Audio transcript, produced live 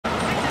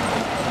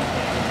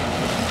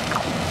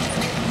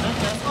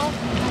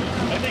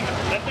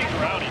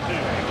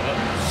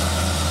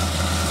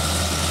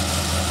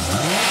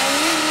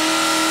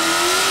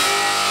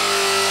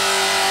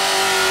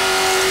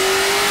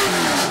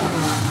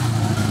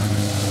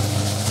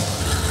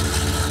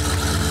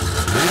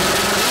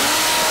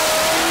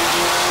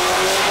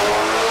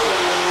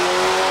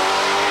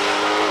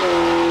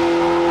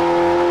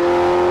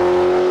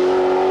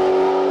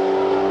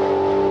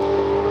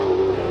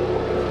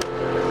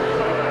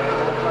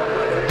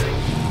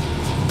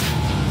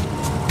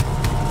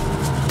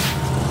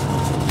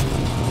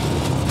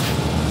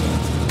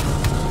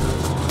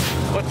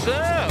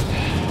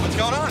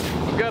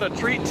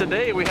treat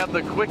today. We have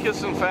the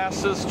quickest and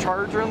fastest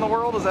charger in the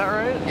world, is that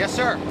right? Yes,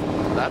 sir.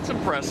 That's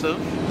impressive.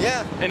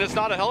 Yeah. And it's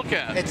not a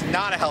Hellcat. It's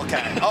not a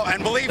Hellcat. Oh,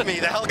 and believe me,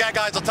 the Hellcat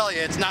guys will tell you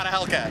it's not a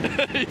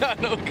Hellcat. Yeah,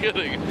 no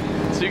kidding.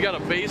 So you got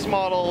a base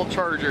model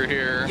charger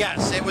here.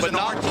 Yes, it was an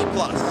RT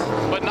Plus.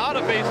 But not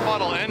a base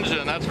model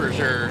engine, that's for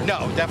sure.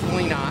 No,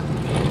 definitely not.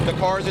 The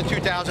car is a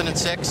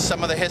 2006.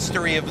 Some of the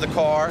history of the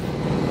car.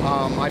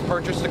 I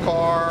purchased the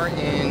car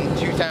in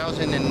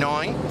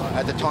 2009.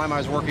 At the time I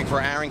was working for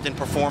SCT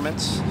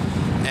Performance,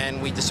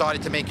 and we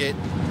decided to make it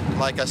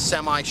like a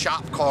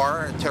semi-shop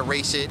car to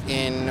race it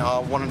in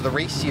one of the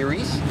race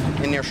series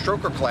in their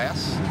stroker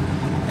class.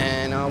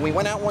 And we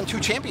went out and won 2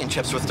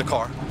 championships with the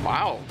car.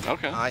 Wow,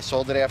 okay. I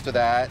sold it after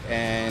that,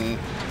 and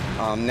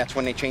that's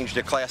when they changed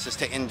the classes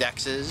to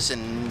indexes,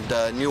 and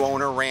the new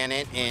owner ran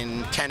it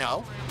in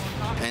 10.0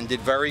 and did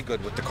very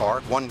good with the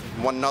car. Won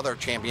another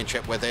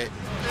championship with it.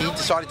 He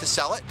decided to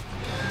sell it,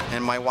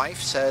 and my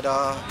wife said,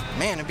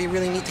 man, it'd be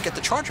really neat to get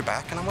the charger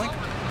back. And I'm like,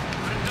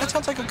 that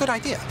sounds like a good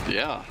idea.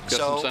 Yeah, got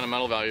some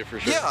sentimental value for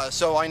sure. Yeah,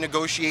 so I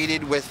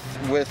negotiated with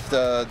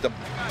the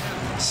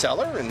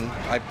seller, and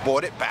I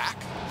bought it back.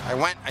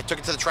 I took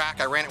it to the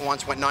track, I ran it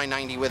once, went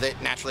 990 with it,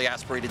 naturally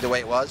aspirated the way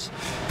it was.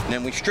 And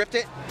then we stripped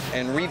it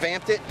and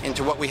revamped it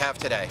into what we have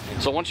today.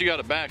 So once you got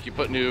it back, you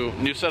put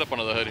new setup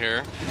under the hood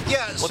here.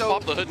 Yeah, Let's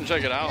pop the hood and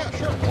check it out. Yeah,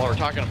 sure. While we're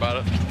talking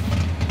about it.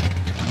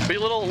 Be a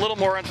little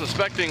more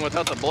unsuspecting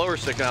without the blower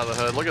sticking out of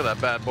the hood. Look at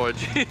that bad boy,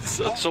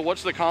 jeez. So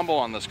what's the combo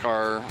on this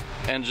car?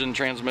 Engine,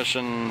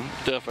 transmission,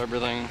 diff,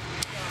 everything?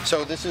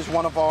 So this is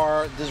one of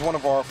our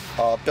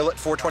billet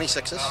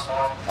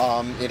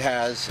 426s. It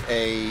has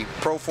a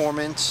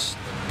Performance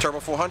Turbo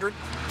 400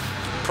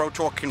 Pro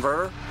Torque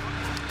converter.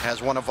 It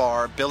has one of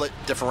our billet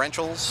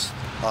differentials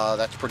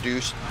that's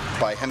produced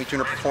by Hemi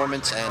Tuner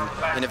Performance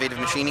and Innovative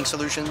Machining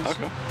Solutions.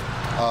 Okay.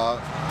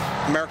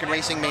 American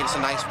Racing made us a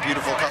nice,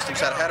 beautiful custom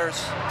set of headers.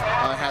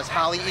 It has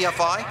Holley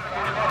EFI,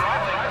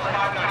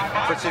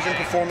 Precision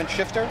Performance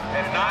shifter,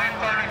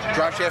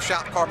 drive shaft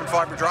shop carbon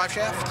fiber drive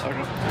shaft.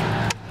 Okay.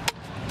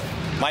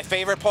 My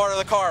favorite part of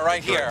the car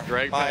right here.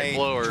 Drag pack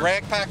blower.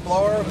 Drag pack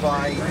blower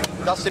by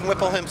Dustin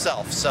Whipple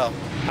himself. So.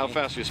 How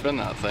fast do you spin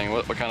that thing?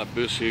 What kind of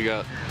boost you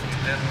got?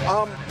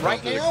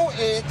 Right now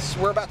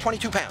we're about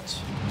 22 pounds.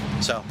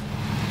 So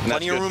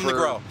plenty of room to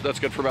grow. That's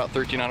good for about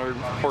 1,300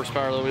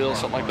 horsepower of the wheels,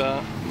 something like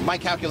that? My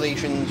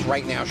calculations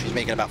right now, she's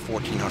making about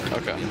 1,400.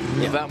 Okay.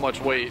 Yeah. With that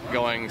much weight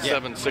going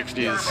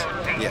 760s,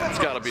 yeah, it's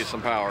got to be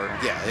some power.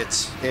 Yeah,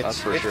 it's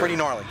pretty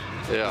gnarly.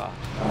 Yeah.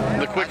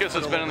 The quickest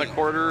it's been in the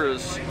quarter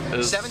is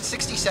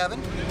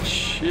 767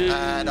 Shit.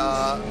 at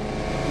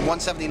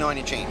 179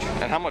 and change.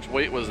 And how much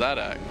weight was that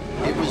at?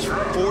 It was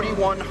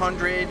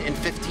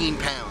 4,115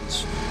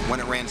 pounds when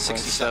it ran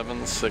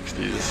 67.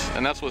 760s.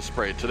 And that's with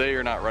spray. Today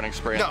you're not running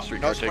spray on the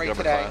street car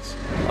takeover class.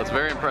 That's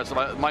very impressive.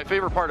 My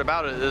favorite part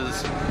about it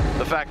is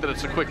the fact that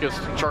it's the quickest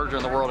charger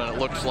in the world and it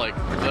looks like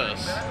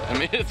this. I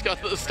mean, it's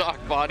got the stock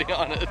body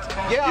on it.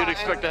 Yeah, you'd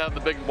expect to have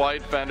the big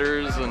wide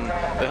fenders and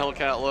the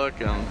Hellcat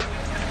look, and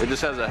it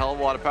just has a hell of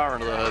a lot of power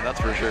under the hood, that's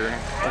for sure.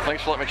 Well,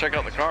 thanks for letting me check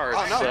out the car.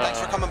 Oh, no, thanks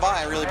for coming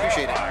by. I really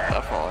appreciate it.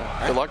 Definitely.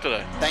 Good luck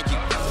today. Thank you.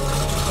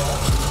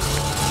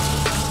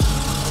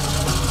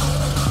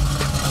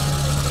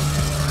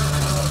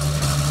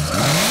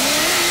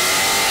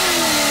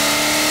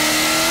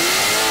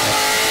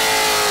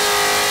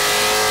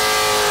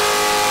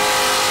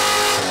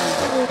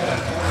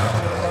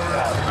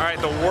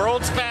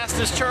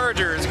 Fastest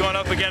charger is going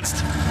up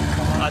against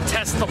a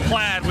Tesla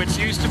Plaid, which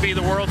used to be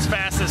the world's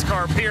fastest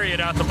car,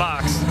 period, out the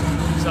box.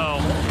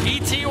 So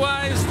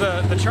ET-wise,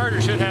 the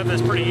Charger should have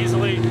this pretty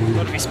easily,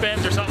 but if he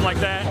spins or something like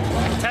that,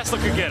 Tesla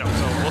could get him,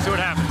 so we'll see what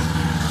happens.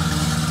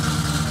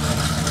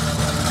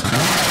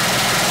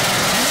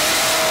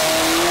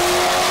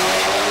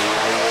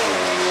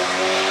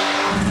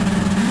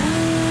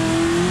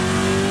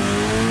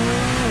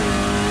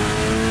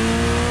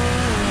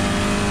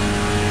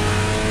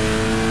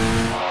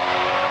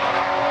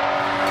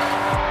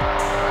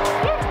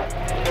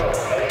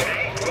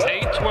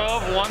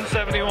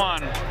 171.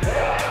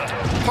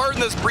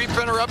 Pardon this brief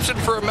interruption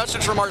for a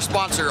message from our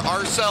sponsor,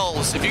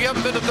 ourselves. If you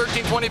haven't been to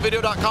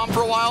 1320video.com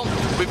for a while,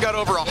 we've got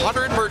over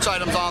 100 merch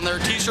items on there,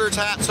 t-shirts,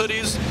 hats,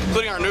 hoodies,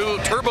 including our new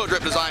Turbo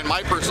Drip design,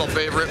 my personal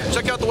favorite.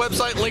 Check out the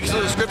website, links in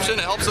the description.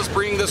 It helps us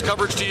bring this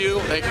coverage to you.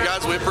 Thank you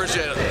guys, we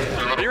appreciate it.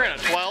 You ran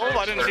a 12?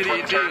 I didn't see the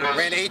ET.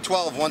 Ran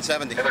 812,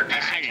 170. Other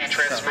DCT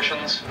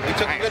transmissions. You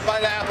took a good bite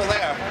of apple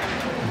there.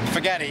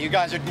 Forget it. You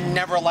guys would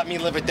never let me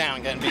live it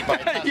down getting beat by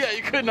a Tesla. Yeah,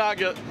 you could not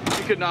lose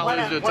to a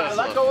Tesla. When I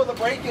let go of the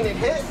brake and it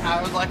hit, I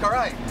was like, all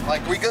right,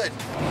 like we good.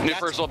 New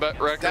personal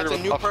record. That's a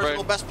new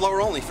personal best blower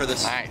only for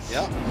this. Nice.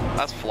 Yeah.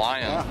 That's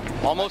flying. Yeah.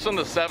 Almost in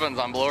the 7s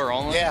on blower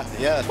only.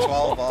 Yeah,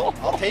 12.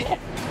 I'll take it.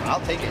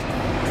 I'll take it.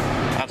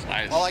 That's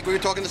nice. Well, like we were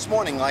talking this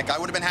morning, like I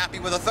would have been happy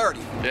with a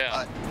 30.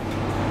 Yeah.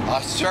 I'll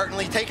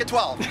certainly take a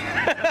 12. Who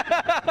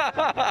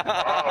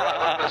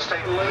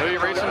are you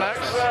racing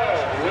next?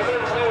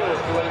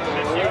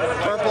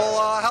 Purple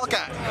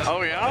Hellcat.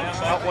 Oh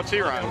yeah? What's he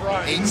running?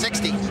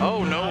 860.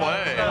 Oh, no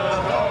way.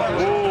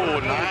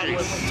 Ooh,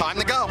 nice. Time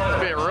to go.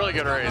 be a really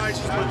good race.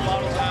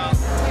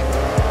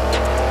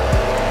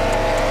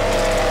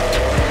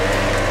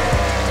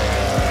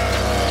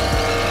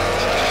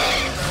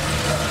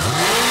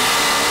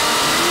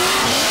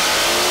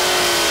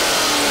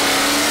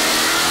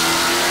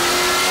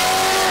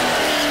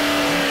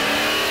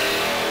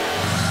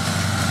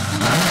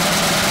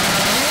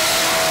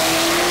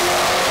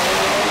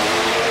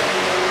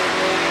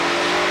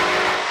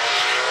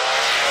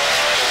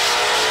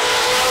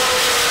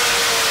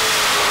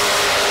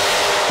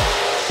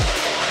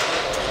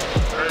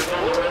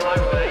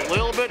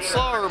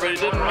 Slower, but it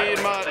didn't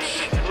need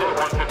much.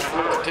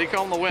 Take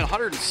home the win.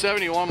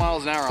 171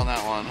 miles an hour on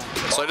that one.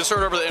 So I just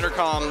heard over the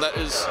intercom that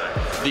is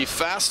the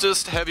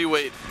fastest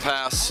heavyweight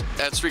pass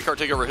at Street Car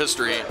Takeover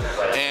history.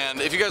 And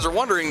if you guys are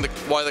wondering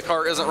why the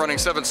car isn't running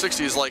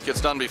 760s like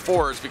it's done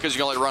before, it's because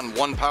you can only run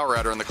one power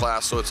adder in the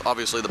class, so it's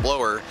obviously the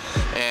blower.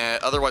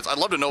 And otherwise, I'd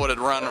love to know what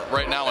it'd run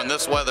right now in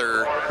this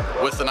weather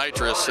with the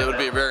nitrous. It would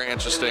be very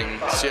interesting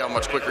to see how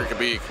much quicker it could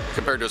be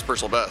compared to his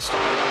personal best.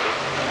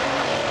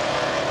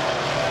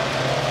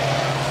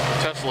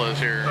 Tesla is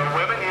here. So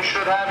women, you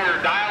should have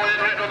your dial in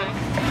written on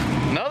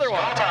the Another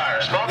one.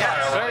 small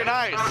tire. Very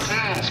nice.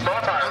 13, small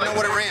tire. I know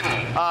what it ran.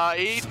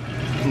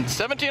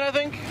 817, I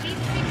think.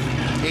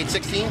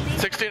 816.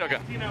 16. Okay.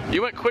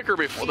 You went quicker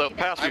before the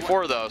pass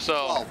before though,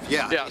 so 12,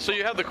 yeah. Yeah. So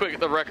you have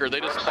the record. They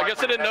just, I guess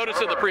they didn't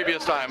notice it the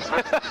previous time.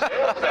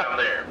 Down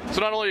there.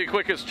 So not only the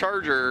quickest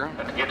charger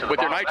with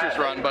your nitrous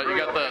run, but you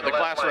got the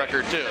class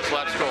record too. So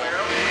that's cool.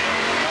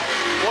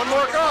 One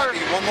more car.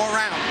 One more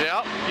round.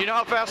 Yeah. You know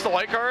how fast the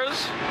white car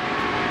is?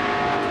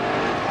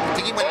 I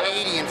think he went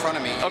 80 in front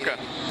of me. Okay.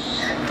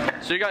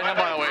 So you got him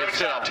by a ways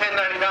too.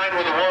 1099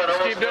 with a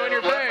 1. Keep doing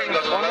your thing.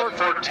 One more.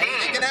 14.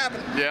 It can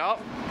happen. Yeah.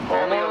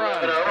 One more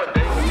run.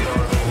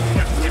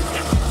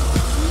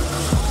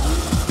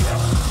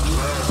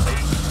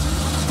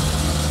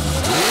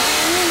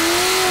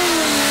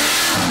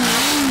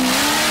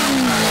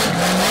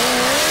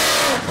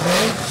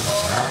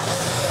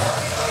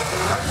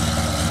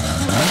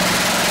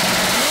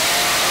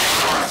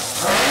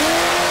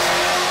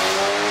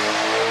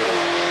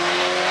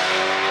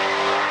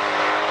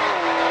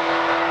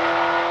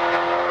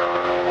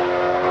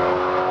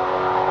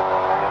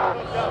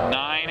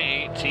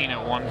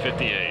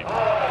 158.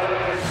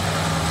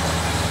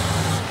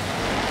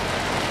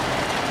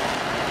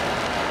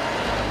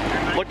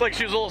 Looked like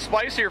she was a little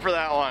spicier for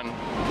that one.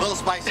 A little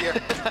spicier.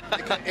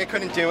 It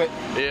couldn't do it.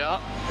 Yeah.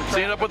 So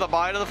you end up with a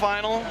bye to the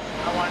final?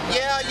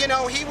 Yeah, you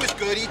know, he was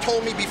good. He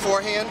told me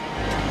beforehand.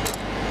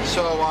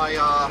 So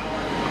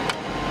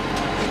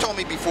he told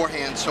me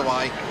beforehand, so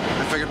I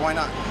figured why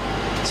not?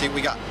 See what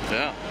we got.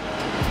 Yeah.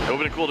 It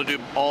would have been cool to do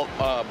all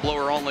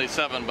blower only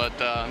 7, but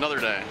another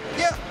day.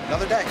 Yeah,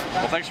 another day.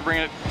 Well, thanks for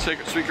bringing it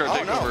to Street Car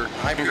Takeover.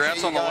 No.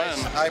 Congrats on the win.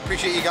 I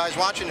appreciate you guys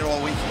watching it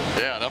all week.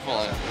 Yeah,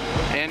 definitely.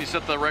 And you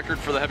set the record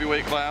for the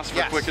heavyweight class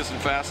for quickest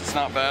and fastest.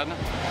 Not bad.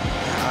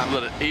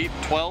 Was it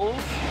 812?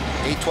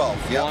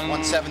 812, yeah,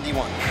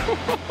 171.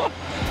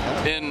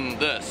 In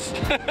this.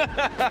 In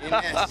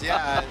this,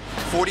 yeah.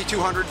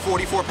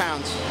 4,244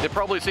 pounds. It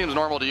probably seems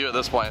normal to you at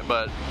this point,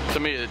 but to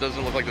me, it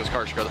doesn't look like this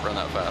car should run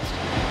that fast.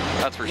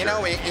 That's for sure. You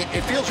know,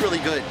 it feels really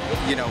good,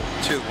 you know,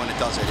 too, when it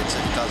does it.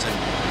 It doesn't.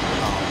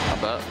 I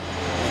bet.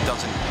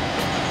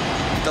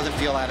 It doesn't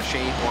feel out of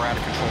shape or out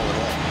of control at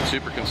all.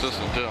 Super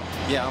consistent, too.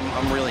 Yeah,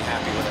 I'm really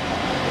happy with it.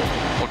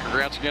 Well,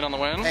 congrats again on the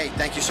win. Hey,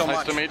 thank you so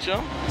much. Nice to meet you.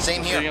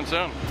 Same here. See you again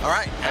soon. All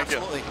right, Thank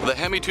absolutely. you. The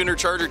Hemi Tuner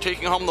Charger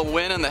taking home the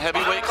win in the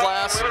heavyweight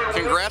class.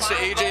 Congrats to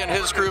AJ and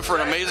his crew for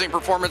an amazing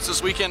performance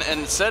this weekend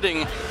and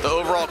setting the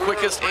overall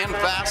quickest and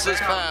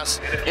fastest pass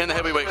in the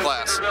heavyweight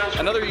class.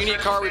 Another unique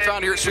car we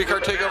found here at Street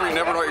Car Takeover. You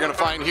never know what you're going to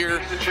find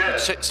here.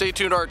 Stay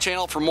tuned to our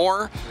channel for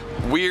more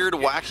weird,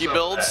 wacky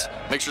builds.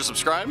 Make sure to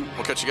subscribe.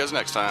 We'll catch you guys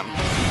next time.